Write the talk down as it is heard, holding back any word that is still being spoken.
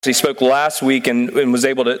He spoke last week and was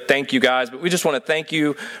able to thank you guys, but we just want to thank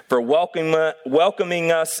you for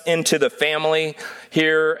welcoming us into the family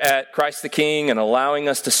here at Christ the King and allowing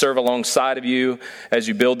us to serve alongside of you as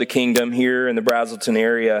you build the kingdom here in the Brazelton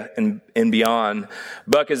area and beyond.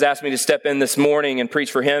 Buck has asked me to step in this morning and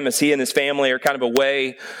preach for him as he and his family are kind of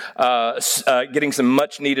away getting some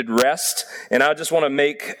much needed rest. And I just want to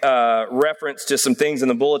make reference to some things in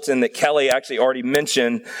the bulletin that Kelly actually already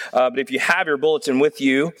mentioned. But if you have your bulletin with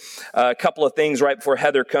you, a couple of things right before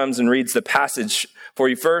Heather comes and reads the passage for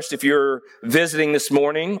you. First, if you're visiting this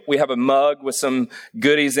morning, we have a mug with some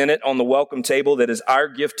goodies in it on the welcome table that is our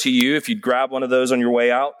gift to you if you'd grab one of those on your way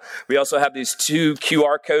out. We also have these 2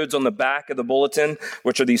 QR codes on the back of the bulletin,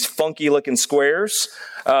 which are these funky looking squares.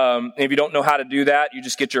 If you don't know how to do that, you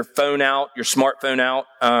just get your phone out, your smartphone out,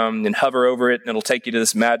 and hover over it, and it'll take you to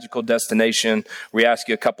this magical destination. We ask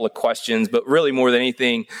you a couple of questions, but really more than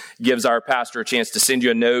anything, gives our pastor a chance to send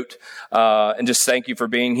you a note and just thank you for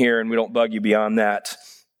being here, and we don't bug you beyond that.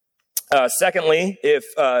 Secondly, if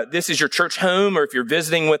this is your church home or if you're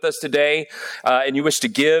visiting with us today and you wish to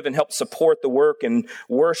give and help support the work and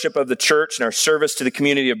worship of the church and our service to the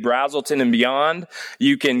community of Brazelton and beyond,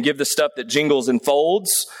 you can give the stuff that jingles and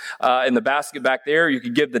folds in the basket back there. You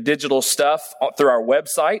can give the digital stuff through our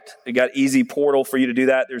website. We got easy portal for you to do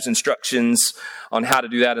that. There's instructions on how to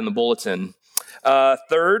do that in the bulletin.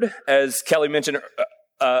 Third, as Kelly mentioned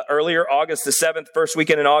earlier, August the 7th, first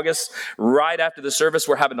weekend in August, right after the service,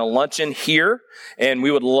 we're having a luncheon here, and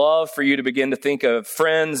we would love for you to begin to think of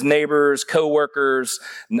friends, neighbors, coworkers,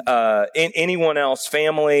 anyone else,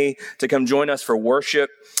 family, to come join us for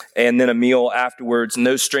worship, and then a meal afterwards.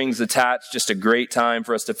 No strings attached, just a great time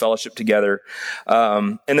for us to fellowship together.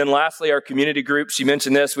 And then lastly, our community groups. You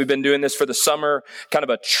mentioned this. We've been doing this for the summer, kind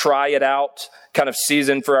of a try it out kind of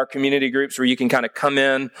season for our community groups where you can kind of come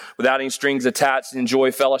in without any strings attached and enjoy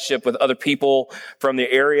fellowship with other people from the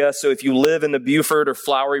area. So if you live in the Buford or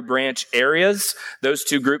Flowery Branch areas, those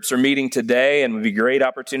 2 groups are meeting today, and it would be a great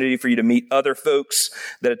opportunity for you to meet other folks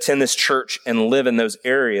that attend this church and live in those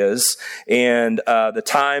areas. And the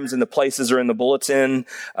times and the places are in the bulletin.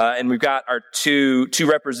 And we've got our two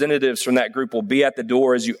representatives from that group will be at the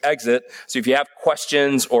door as you exit. So if you have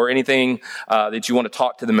questions or anything that you want to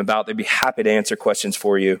talk to them about, they'd be happy to answer questions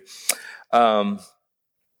for you.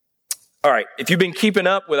 All right, if you've been keeping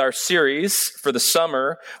up with our series for the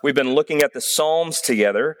summer, we've been looking at the Psalms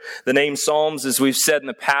together. The name Psalms, as we've said in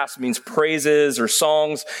the past, means praises or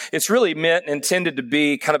songs. It's really meant and intended to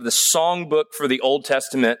be kind of the songbook for the Old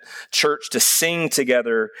Testament church to sing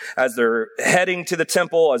together as they're heading to the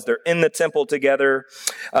temple, as they're in the temple together.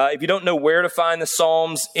 If you don't know where to find the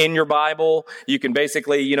Psalms in your Bible, you can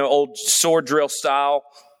basically, old sword drill style,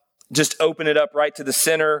 just open it up right to the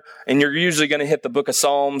center, and you're usually going to hit the book of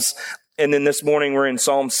Psalms. And then this morning we're in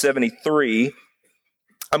Psalm 73.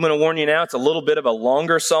 I'm going to warn you now, it's a little bit of a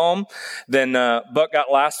longer psalm than Buck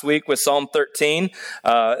got last week with Psalm 13.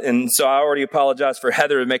 And so I already apologize for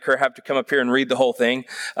Heather to make her have to come up here and read the whole thing.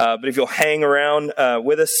 But if you'll hang around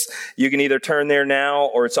with us, you can either turn there now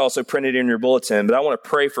or it's also printed in your bulletin. But I want to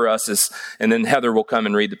pray for us, and then Heather will come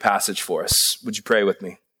and read the passage for us. Would you pray with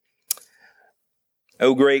me?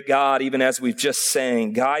 Oh, great God, even as we've just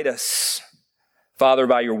sang, guide us, Father,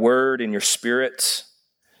 by your word and your spirit,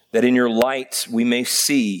 that in your light we may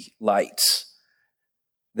see light,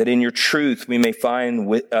 that in your truth we may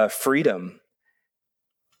find freedom,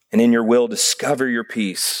 and in your will discover your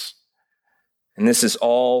peace. And this is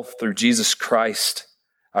all through Jesus Christ,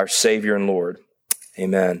 our Savior and Lord.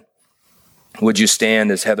 Amen. Would you stand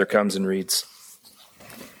as Heather comes and reads?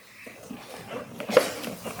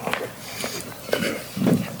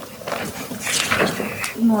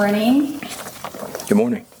 Good morning. Good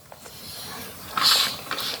morning.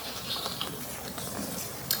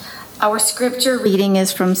 Our scripture reading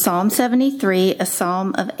is from Psalm 73, a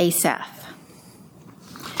psalm of Asaph.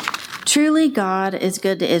 Truly God is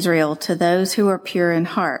good to Israel, to those who are pure in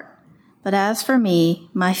heart. But as for me,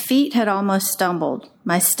 my feet had almost stumbled,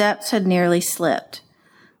 my steps had nearly slipped.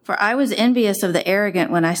 For I was envious of the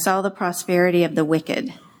arrogant when I saw the prosperity of the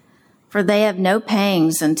wicked. For they have no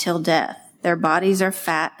pangs until death. Their bodies are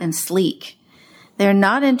fat and sleek. They are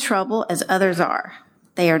not in trouble as others are.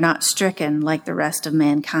 They are not stricken like the rest of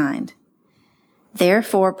mankind.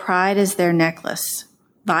 Therefore, pride is their necklace.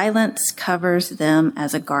 Violence covers them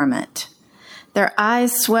as a garment. Their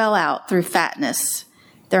eyes swell out through fatness.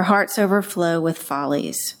 Their hearts overflow with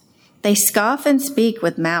follies. They scoff and speak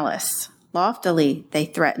with malice. Loftily, they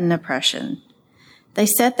threaten oppression. They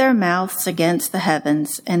set their mouths against the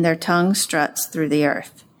heavens, and their tongue struts through the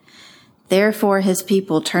earth. Therefore his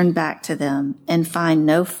people turn back to them and find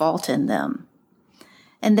no fault in them.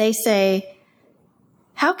 And they say,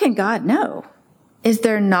 how can God know? Is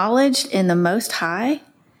there knowledge in the Most High?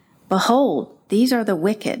 Behold, these are the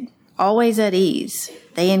wicked, always at ease.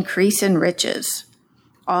 They increase in riches.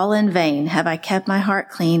 All in vain have I kept my heart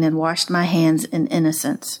clean and washed my hands in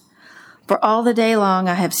innocence. For all the day long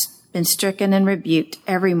I have been stricken and rebuked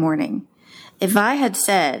every morning. If I had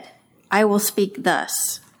said, I will speak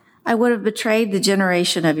thus, I would have betrayed the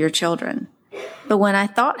generation of your children. But when I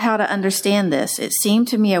thought how to understand this, it seemed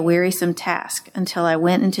to me a wearisome task until I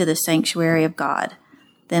went into the sanctuary of God.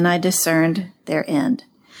 Then I discerned their end.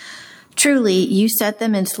 Truly, you set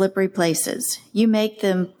them in slippery places. You make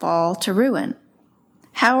them fall to ruin.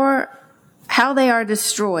 How they are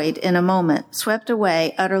destroyed in a moment, swept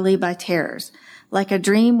away utterly by terrors. Like a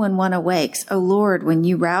dream when one awakes, O Lord, when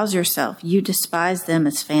you rouse yourself, you despise them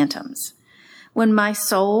as phantoms. When my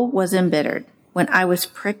soul was embittered, when I was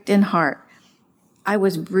pricked in heart, I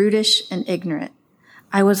was brutish and ignorant.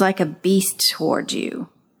 I was like a beast toward you.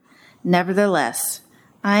 Nevertheless,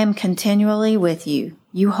 I am continually with you.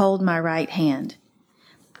 You hold my right hand.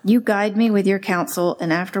 You guide me with your counsel,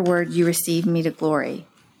 and afterward you receive me to glory.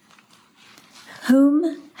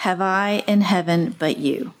 Whom have I in heaven but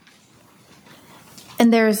you?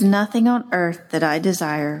 And there is nothing on earth that I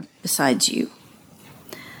desire besides you.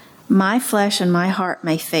 My flesh and my heart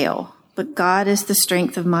may fail, but God is the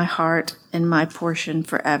strength of my heart and my portion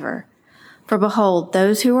forever. For behold,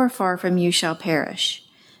 those who are far from you shall perish.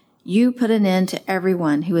 You put an end to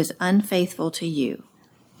everyone who is unfaithful to you.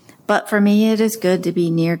 But for me it is good to be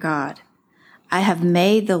near God. I have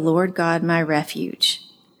made the Lord God my refuge,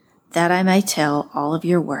 that I may tell all of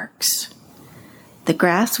your works. The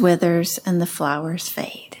grass withers and the flowers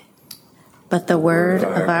fade, but the word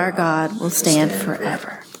of our God will stand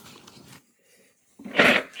forever.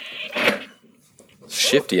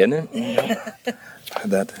 Shifty, isn't it?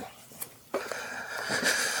 That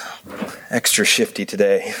extra shifty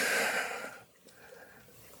today.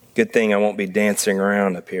 Good thing I won't be dancing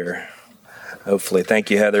around up here. Hopefully.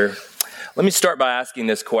 Thank you, Heather. Let me start by asking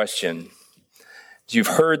this question. You've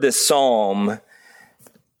heard this psalm.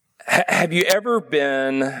 Have you ever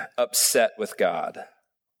been upset with God?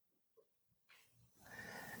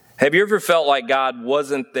 Have you ever felt like God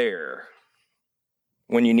wasn't there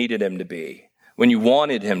when you needed him to be, when you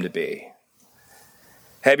wanted him to be?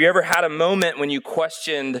 Have you ever had a moment when you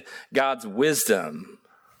questioned God's wisdom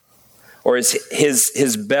or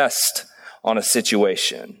his best on a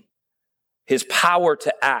situation, his power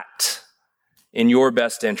to act in your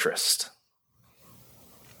best interest?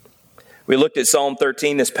 We looked at Psalm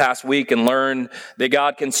 13 this past week and learned that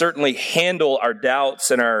God can certainly handle our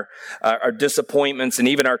doubts and our disappointments and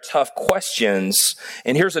even our tough questions.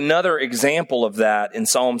 And here's another example of that in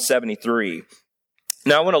Psalm 73.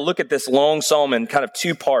 Now, I want to look at this long psalm in kind of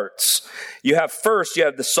two parts. You have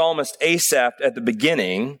the psalmist Asaph at the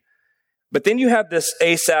beginning, but then you have this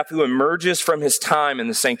Asaph who emerges from his time in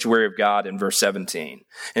the sanctuary of God in verse 17.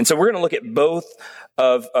 And so we're going to look at both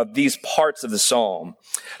of these parts of the psalm.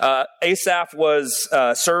 Asaph was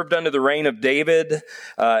served under the reign of David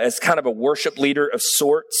as kind of a worship leader of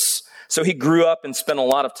sorts. So he grew up and spent a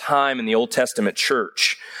lot of time in the Old Testament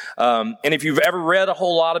church. And if you've ever read a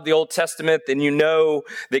whole lot of the Old Testament, then you know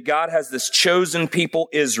that God has this chosen people,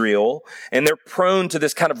 Israel, and they're prone to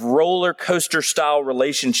this kind of roller coaster style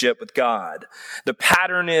relationship with God. The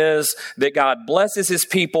pattern is that God blesses his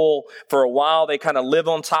people. For a while, they kind of live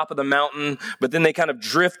on top of the mountain, but then they kind of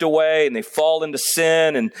drift away and they fall into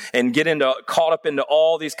sin and get caught up into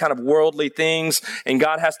all these kind of worldly things. And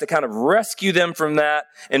God has to kind of rescue them from that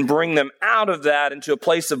and bring them out of that into a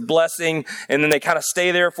place of blessing. And then they kind of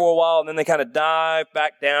stay there for a while, and then they kind of dive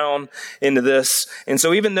back down into this. And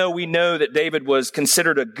so even though we know that David was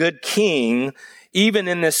considered a good king, even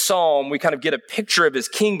in this psalm, we kind of get a picture of his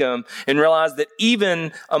kingdom and realize that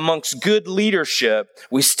even amongst good leadership,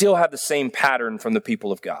 we still have the same pattern from the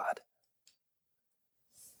people of God.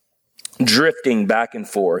 Drifting back and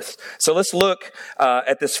forth. So let's look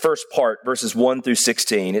at this first part, verses 1 through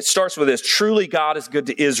 16. It starts with this: truly God is good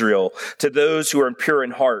to Israel, to those who are pure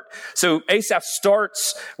in heart. So Asaph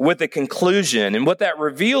starts with a conclusion, and what that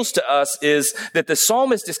reveals to us is that the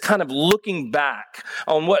psalmist is kind of looking back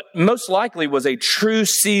on what most likely was a true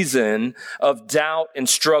season of doubt and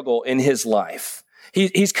struggle in his life.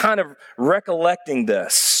 He's kind of recollecting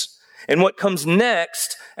this. And what comes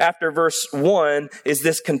next after verse 1 is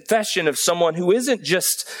this confession of someone who isn't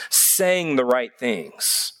just saying the right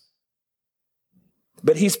things,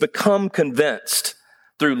 but he's become convinced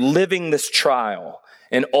through living this trial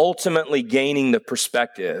and ultimately gaining the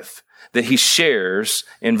perspective that he shares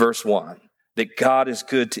in verse 1, that God is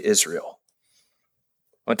good to Israel.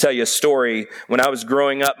 I'll tell you a story. When I was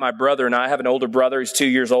growing up, my brother and I have an older brother. He's 2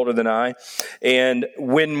 years older than I. And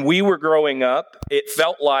when we were growing up, it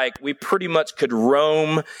felt like we pretty much could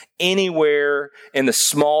roam anywhere in the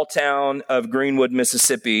small town of Greenwood,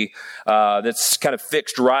 Mississippi, that's kind of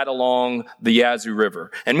fixed right along the Yazoo River.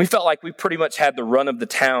 And we felt like we pretty much had the run of the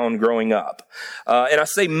town growing up. And I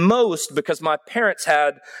say most because my parents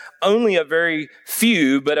had only a very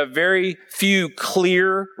few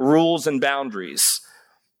clear rules and boundaries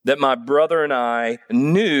that my brother and I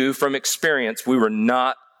knew from experience we were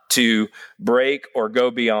not to break or go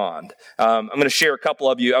beyond. I'm going to share a couple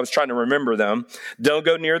of you. I was trying to remember them. Don't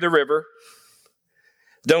go near the river.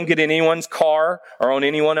 Don't get in anyone's car or on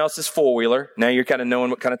anyone else's four-wheeler. Now you're kind of knowing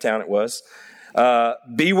what kind of town it was.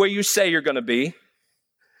 Be where you say you're going to be.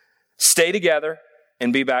 Stay together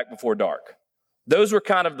and be back before dark. Those were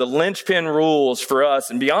kind of the linchpin rules for us.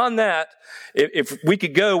 And beyond that, if we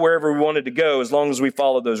could go wherever we wanted to go as long as we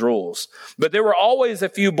followed those rules. But there were always a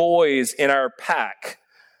few boys in our pack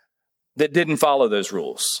that didn't follow those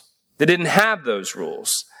rules. They didn't have those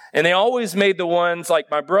rules. And they always made the ones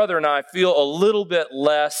like my brother and I feel a little bit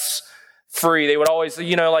less free. They would always,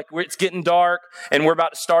 like it's getting dark and we're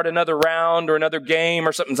about to start another round or another game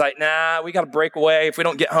or something's like, nah, we got to break away. If we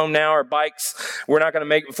don't get home now, our bikes, we're not going to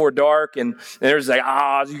make it before dark. And there's like,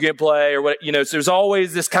 you can play or what, so there's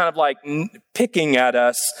always this kind of like picking at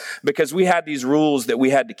us because we had these rules that we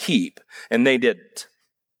had to keep and they didn't.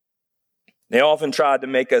 They often tried to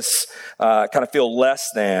make us kind of feel less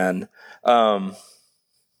than.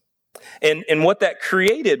 And what that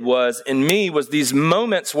created was these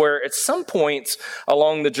moments where at some points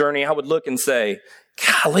along the journey, I would look and say,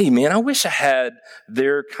 golly, man, I wish I had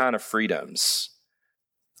their kind of freedoms.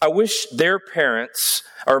 I wish their parents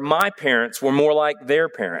or my parents were more like their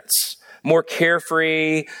parents, more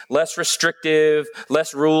carefree, less restrictive,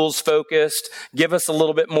 less rules focused, give us a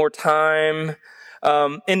little bit more time.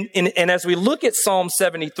 And as we look at Psalm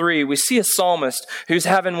 73, we see a psalmist who's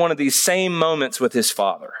having one of these same moments with his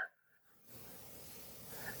father.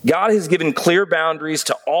 God has given clear boundaries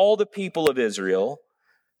to all the people of Israel.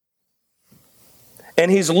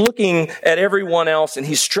 And he's looking at everyone else and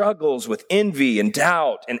he struggles with envy and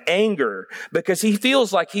doubt and anger because he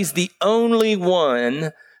feels like he's the only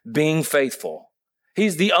one being faithful.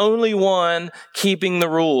 He's the only one keeping the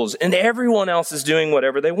rules and everyone else is doing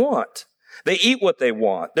whatever they want. They eat what they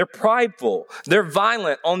want. They're prideful. They're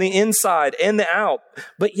violent on the inside and the out,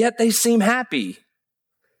 but yet they seem happy.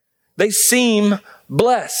 They seem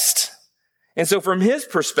blessed. And so from his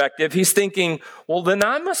perspective, he's thinking, well, then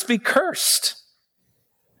I must be cursed.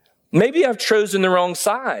 Maybe I've chosen the wrong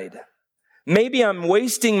side. Maybe I'm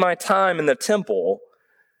wasting my time in the temple.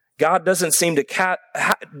 God doesn't seem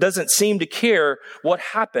to care what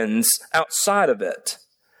happens outside of it.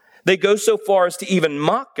 They go so far as to even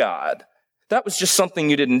mock God. That was just something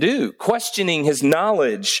you didn't do, questioning his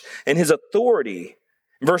knowledge and his authority.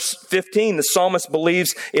 Verse 15, the psalmist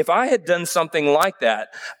believes, if I had done something like that,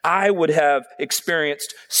 I would have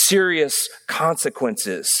experienced serious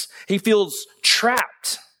consequences. He feels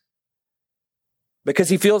trapped because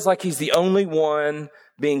he feels like he's the only one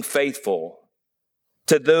being faithful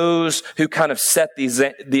to those who kind of set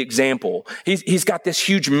the example. He's got this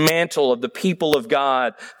huge mantle of the people of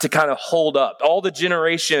God to kind of hold up, all the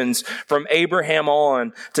generations from Abraham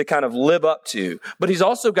on to kind of live up to. But he's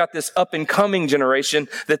also got this up and coming generation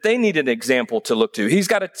that they need an example to look to. He's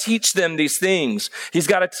got to teach them these things. He's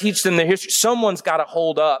got to teach them the history. Someone's got to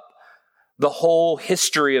hold up the whole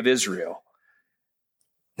history of Israel.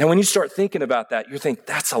 Now, when you start thinking about that, you think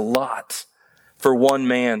that's a lot for one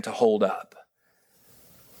man to hold up.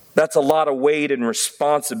 That's a lot of weight and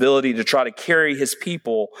responsibility to try to carry his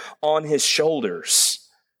people on his shoulders.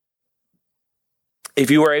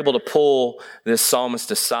 If you were able to pull this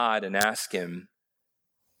psalmist aside and ask him,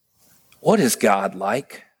 what is God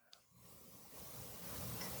like?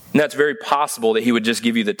 And that's very possible that he would just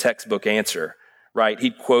give you the textbook answer, right?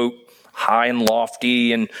 He'd quote high and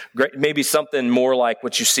lofty and great, maybe something more like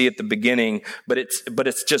what you see at the beginning, but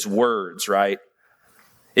it's just words, right?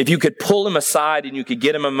 If you could pull him aside and you could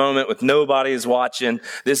get him a moment with nobody is watching,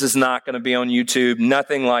 this is not going to be on YouTube,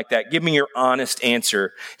 nothing like that. Give me your honest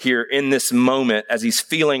answer here in this moment as he's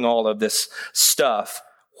feeling all of this stuff.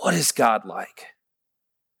 What is God like?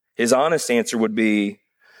 His honest answer would be,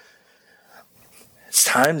 it's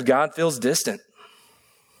times God feels distant.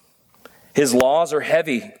 His laws are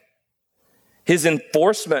heavy. His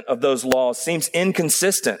enforcement of those laws seems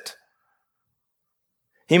inconsistent.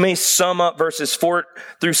 He may sum up verses 4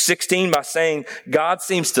 through 16 by saying, God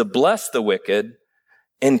seems to bless the wicked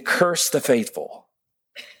and curse the faithful.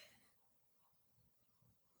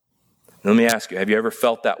 Let me ask you, have you ever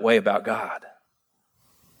felt that way about God?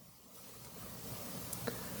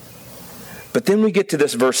 But then we get to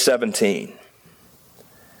this verse 17,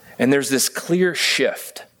 and there's this clear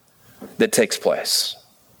shift that takes place.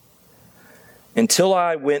 Until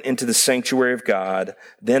I went into the sanctuary of God,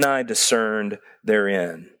 then I discerned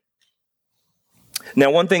therein.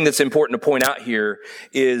 Now, one thing that's important to point out here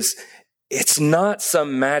is it's not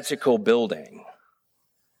some magical building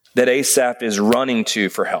that Asaph is running to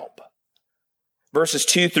for help. Verses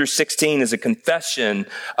 2 through 16 is a confession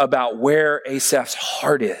about where Asaph's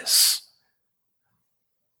heart is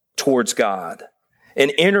towards God.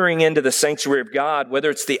 And entering into the sanctuary of God, whether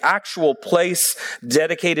it's the actual place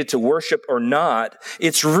dedicated to worship or not,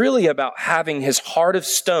 it's really about having his heart of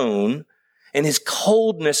stone and his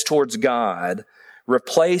coldness towards God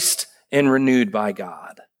replaced and renewed by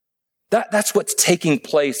God. That's what's taking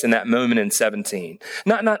place in that moment in 17.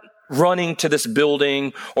 Not running to this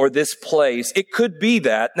building or this place. It could be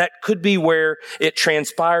that. That could be where it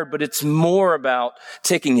transpired, but it's more about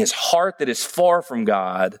taking his heart that is far from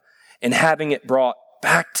God and having it brought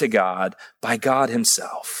back to God by God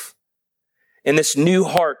himself. And this new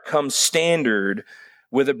heart comes standard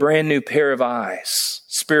with a brand new pair of eyes,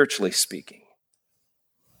 spiritually speaking.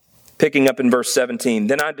 Picking up in verse 17,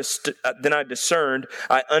 then I discerned,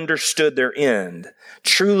 I understood their end.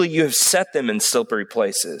 Truly you have set them in slippery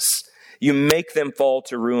places. You make them fall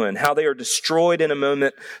to ruin. How they are destroyed in a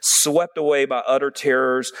moment, swept away by utter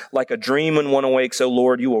terrors, like a dream when one awakes. O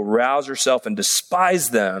Lord, you will rouse yourself and despise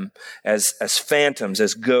them as phantoms,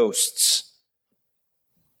 as ghosts.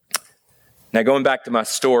 Now going back to my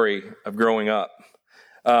story of growing up.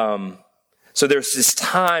 So there's this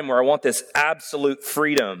time where I want this absolute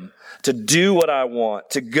freedom to do what I want,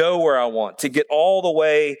 to go where I want, to get all the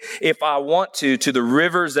way, if I want to the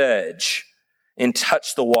river's edge and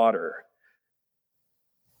touch the water.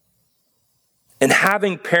 And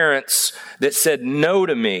having parents that said no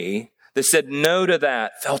to me, that said no to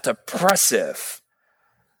that, felt oppressive.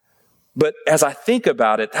 But as I think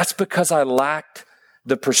about it, that's because I lacked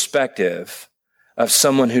the perspective of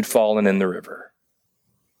someone who'd fallen in the river.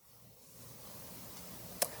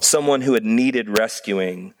 Someone who had needed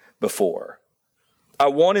rescuing before. I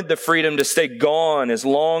wanted the freedom to stay gone as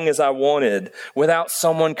long as I wanted without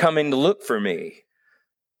someone coming to look for me.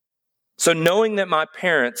 So knowing that my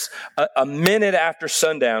parents, a minute after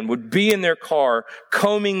sundown, would be in their car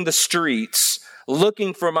combing the streets,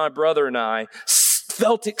 looking for my brother and I,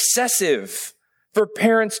 felt excessive for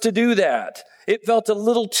parents to do that. It felt a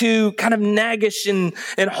little too kind of naggish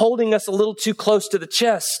and holding us a little too close to the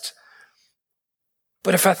chest.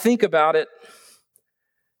 But if I think about it,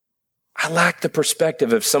 I lack the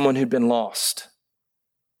perspective of someone who'd been lost.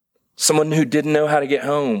 Someone who didn't know how to get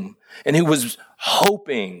home and who was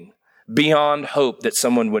hoping beyond hope that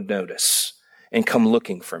someone would notice and come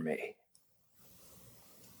looking for me.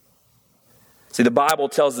 See, the Bible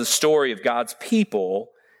tells the story of God's people,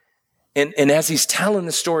 and as he's telling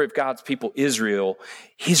the story of God's people, Israel,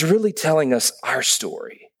 he's really telling us our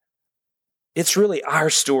story. It's really our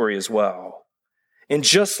story as well. And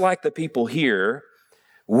just like the people here,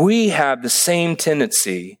 we have the same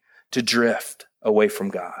tendency to drift away from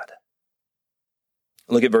God.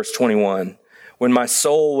 Look at verse 21. When my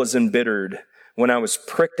soul was embittered, when I was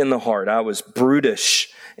pricked in the heart, I was brutish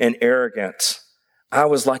and arrogant. I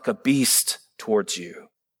was like a beast towards you.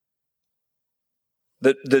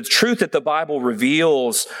 The truth that the Bible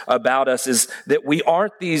reveals about us is that we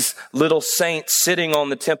aren't these little saints sitting on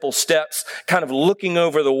the temple steps, kind of looking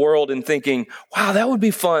over the world and thinking, wow, that would be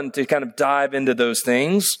fun to kind of dive into those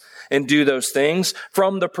things and do those things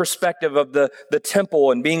from the perspective of the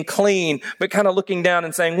temple and being clean, but kind of looking down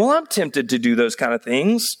and saying, well, I'm tempted to do those kind of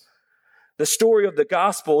things. The story of the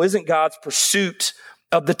gospel isn't God's pursuit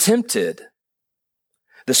of the tempted.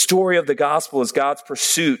 The story of the gospel is God's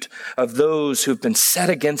pursuit of those who've been set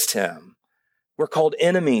against him. We're called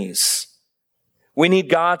enemies. We need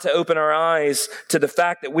God to open our eyes to the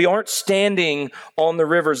fact that we aren't standing on the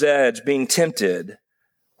river's edge being tempted.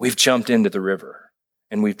 We've jumped into the river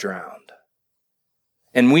and we've drowned.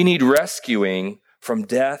 And we need rescuing from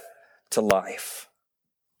death to life.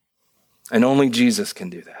 And only Jesus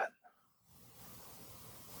can do that.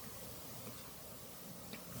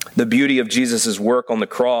 The beauty of Jesus' work on the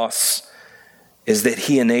cross is that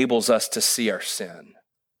he enables us to see our sin.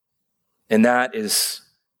 And that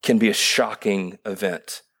can be a shocking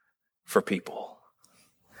event for people.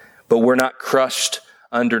 But we're not crushed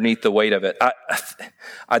underneath the weight of it.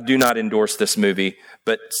 I do not endorse this movie,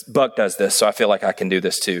 but Buck does this, so I feel like I can do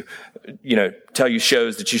this too. Tell you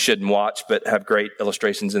shows that you shouldn't watch, but have great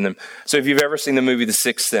illustrations in them. So if you've ever seen the movie The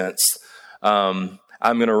Sixth Sense,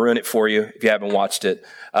 I'm going to ruin it for you if you haven't watched it.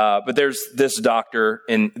 But there's this doctor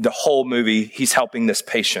in the whole movie. He's helping this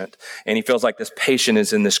patient, and he feels like this patient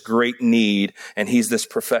is in this great need, and he's this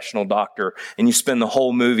professional doctor. And you spend the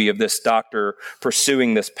whole movie of this doctor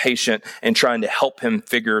pursuing this patient and trying to help him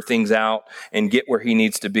figure things out and get where he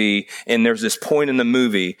needs to be. And there's this point in the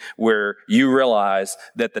movie where you realize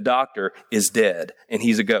that the doctor is dead and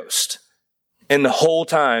he's a ghost. And the whole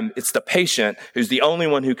time, it's the patient who's the only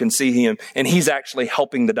one who can see him, and he's actually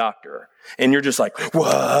helping the doctor. And you're just like,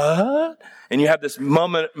 what? And you have this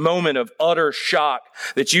moment of utter shock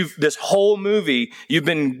that this whole movie, you've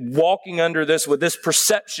been walking under this with this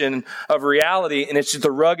perception of reality, and it's just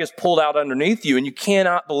the rug is pulled out underneath you, and you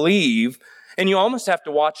cannot believe, and you almost have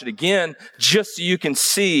to watch it again just so you can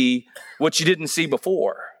see what you didn't see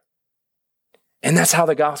before. And that's how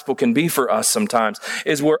the gospel can be for us sometimes,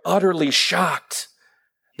 is we're utterly shocked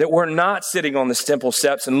that we're not sitting on the temple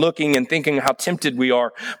steps and looking and thinking how tempted we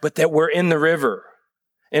are, but that we're in the river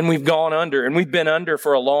and we've gone under, and we've been under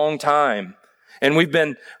for a long time. And we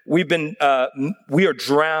are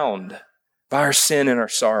drowned by our sin and our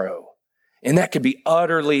sorrow. And that could be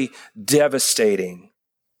utterly devastating.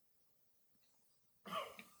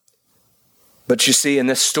 But you see, in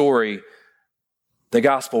this story, the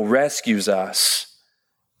gospel rescues us,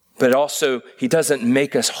 but also he doesn't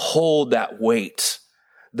make us hold that weight.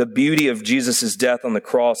 The beauty of Jesus' death on the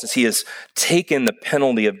cross is he has taken the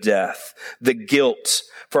penalty of death, the guilt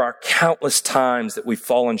for our countless times that we've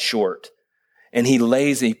fallen short. And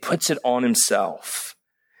he puts it on himself,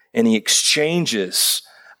 and he exchanges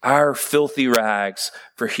our filthy rags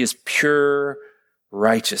for his pure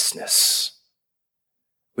righteousness.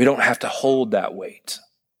 We don't have to hold that weight.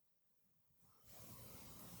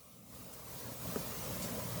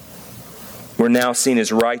 We're now seen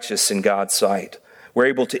as righteous in God's sight. We're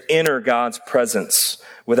able to enter God's presence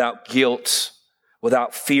without guilt,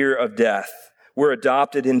 without fear of death. We're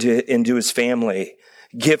adopted into his family,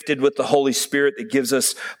 gifted with the Holy Spirit that gives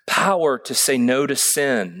us power to say no to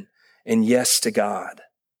sin and yes to God.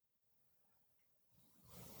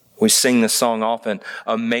 We sing this song often,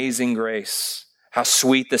 Amazing Grace. How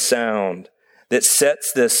sweet the sound that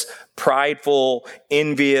sets this prideful,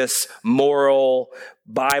 envious, moral,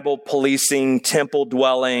 Bible-policing,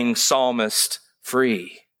 temple-dwelling psalmist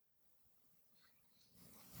free.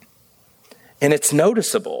 And it's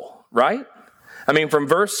noticeable, right? I mean, from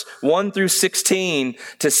verse 1 through 16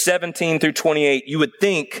 to 17 through 28, you would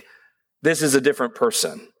think this is a different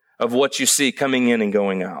person of what you see coming in and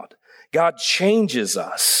going out. God changes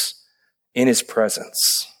us in his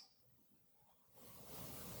presence.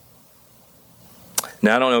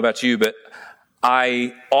 Now, I don't know about you, but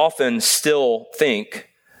I often still think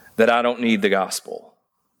that I don't need the gospel,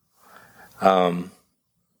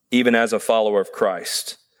 even as a follower of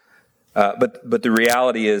Christ. But the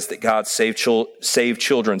reality is that God's saved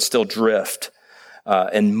children still drift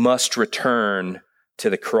and must return to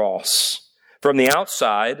the cross. From the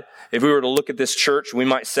outside, if we were to look at this church, we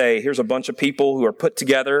might say, here's a bunch of people who are put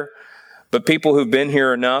together, but people who've been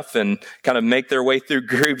here enough and kind of make their way through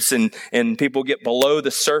groups and people get below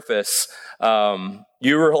the surface,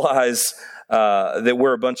 you realize that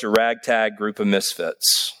we're a bunch of ragtag group of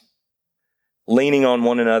misfits, leaning on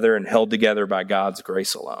one another and held together by God's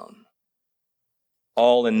grace alone.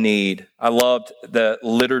 All in need. I loved the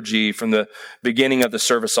liturgy from the beginning of the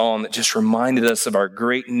service on that just reminded us of our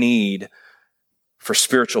great need for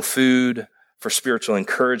spiritual food, for spiritual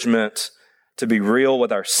encouragement, to be real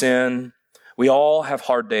with our sin. We all have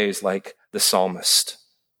hard days like the psalmist.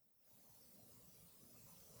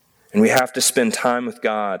 And we have to spend time with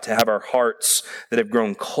God to have our hearts that have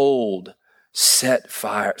grown cold set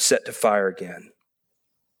to fire again.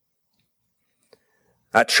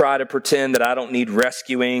 I try to pretend that I don't need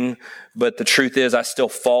rescuing, but the truth is I still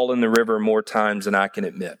fall in the river more times than I can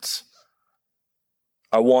admit.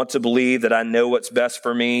 I want to believe that I know what's best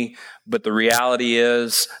for me, but the reality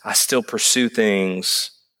is I still pursue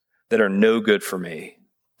things that are no good for me.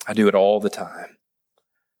 I do it all the time.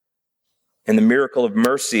 And the miracle of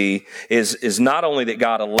mercy is not only that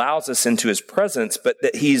God allows us into his presence, but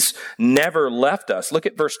that he's never left us. Look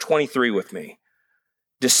at verse 23 with me.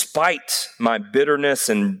 Despite my bitterness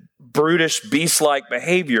and brutish beast-like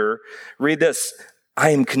behavior, read this, I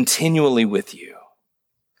am continually with you.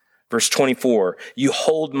 Verse 24, you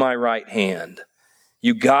hold my right hand.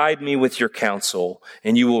 You guide me with your counsel,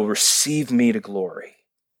 and you will receive me to glory.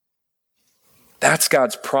 That's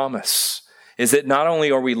God's promise, is that not only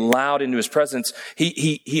are we allowed into his presence,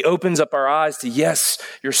 he opens up our eyes to, yes,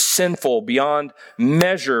 you're sinful beyond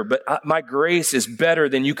measure, but my grace is better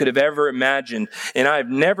than you could have ever imagined, and I have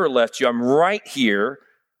never left you. I'm right here.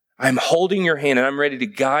 I'm holding your hand and I'm ready to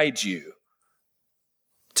guide you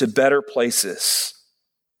to better places,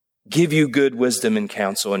 give you good wisdom and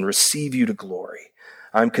counsel, and receive you to glory.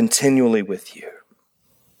 I'm continually with you.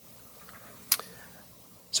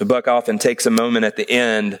 So Buck often takes a moment at the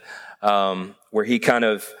end where he kind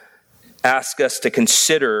of asks us to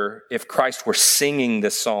consider if Christ were singing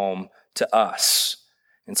this psalm to us.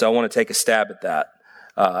 And so I want to take a stab at that,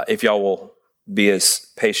 if y'all will be as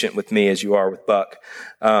patient with me as you are with Buck.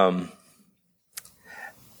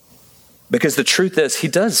 Because the truth is, he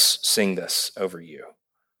does sing this over you,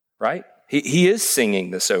 right? He is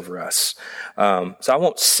singing this over us. So I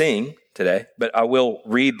won't sing today, but I will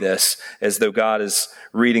read this as though God is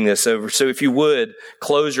reading this over. So if you would,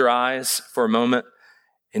 close your eyes for a moment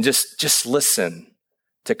and just listen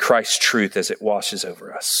to Christ's truth as it washes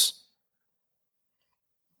over us.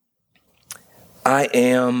 I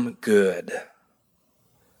am good.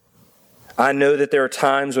 I know that there are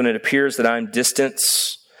times when it appears that I'm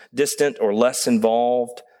distant or less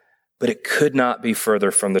involved, but it could not be further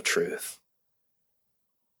from the truth.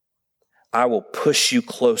 I will push you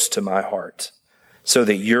close to my heart so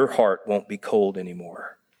that your heart won't be cold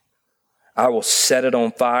anymore. I will set it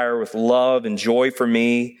on fire with love and joy for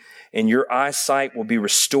me, and your eyesight will be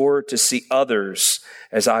restored to see others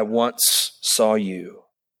as I once saw you.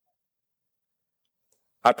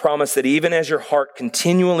 I promise that even as your heart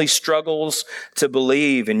continually struggles to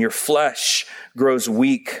believe and your flesh grows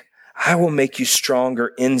weak, I will make you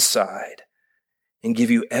stronger inside and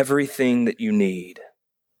give you everything that you need.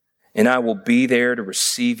 And I will be there to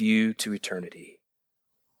receive you to eternity.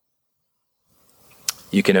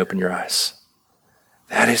 You can open your eyes.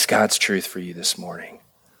 That is God's truth for you this morning.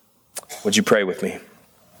 Would you pray with me?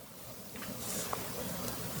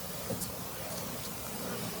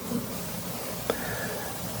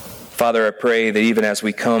 Father, I pray that even as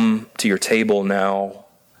we come to your table now,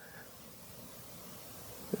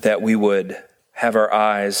 that we would have our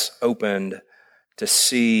eyes opened to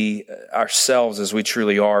see ourselves as we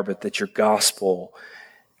truly are, but that your gospel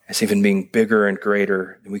is even being bigger and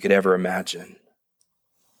greater than we could ever imagine.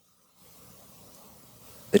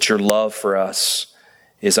 That your love for us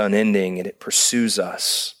is unending and it pursues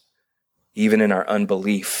us even in our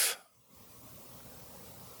unbelief,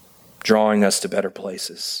 drawing us to better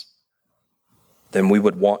places than we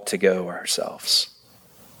would want to go ourselves.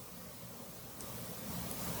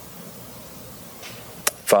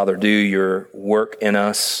 Father, do your work in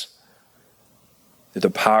us through the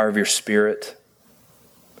power of your Spirit.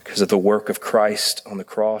 Because of the work of Christ on the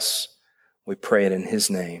cross, we pray it in his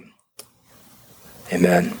name.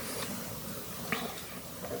 Amen.